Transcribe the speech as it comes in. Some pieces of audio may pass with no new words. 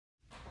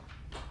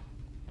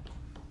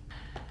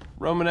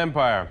Roman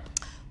Empire.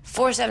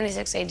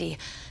 476 AD,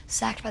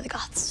 sacked by the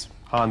Goths.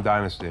 Han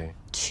Dynasty.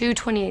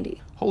 220 AD.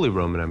 Holy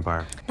Roman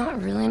Empire.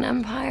 Not really an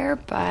empire,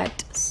 but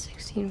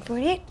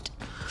 1648.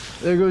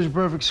 There goes your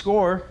perfect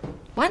score.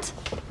 What?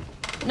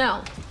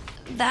 No,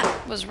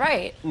 that was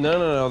right.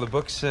 No. The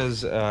book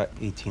says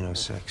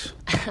 1806.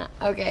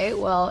 Okay,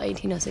 well,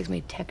 1806 may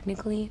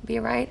technically be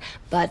right,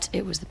 but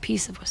it was the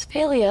Peace of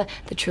Westphalia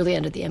that truly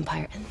ended the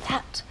empire, and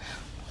that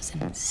was in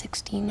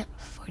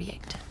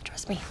 1648.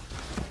 Trust me.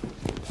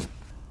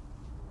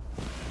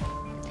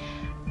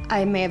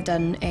 I may have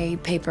done a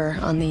paper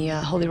on the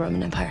Holy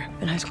Roman Empire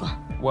in high school.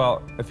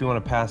 Well, if you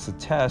want to pass the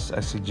test, I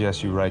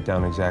suggest you write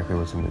down exactly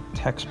what's in the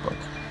textbook.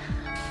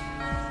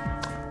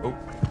 Oh,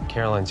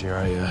 Caroline's here.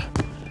 I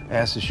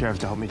asked the sheriff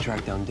to help me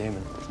track down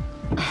Damon.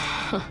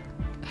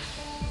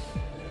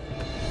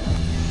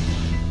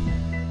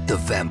 The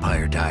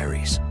Vampire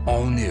Diaries,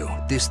 all new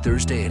this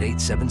Thursday at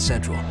 8/7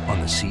 Central on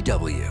the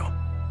CW.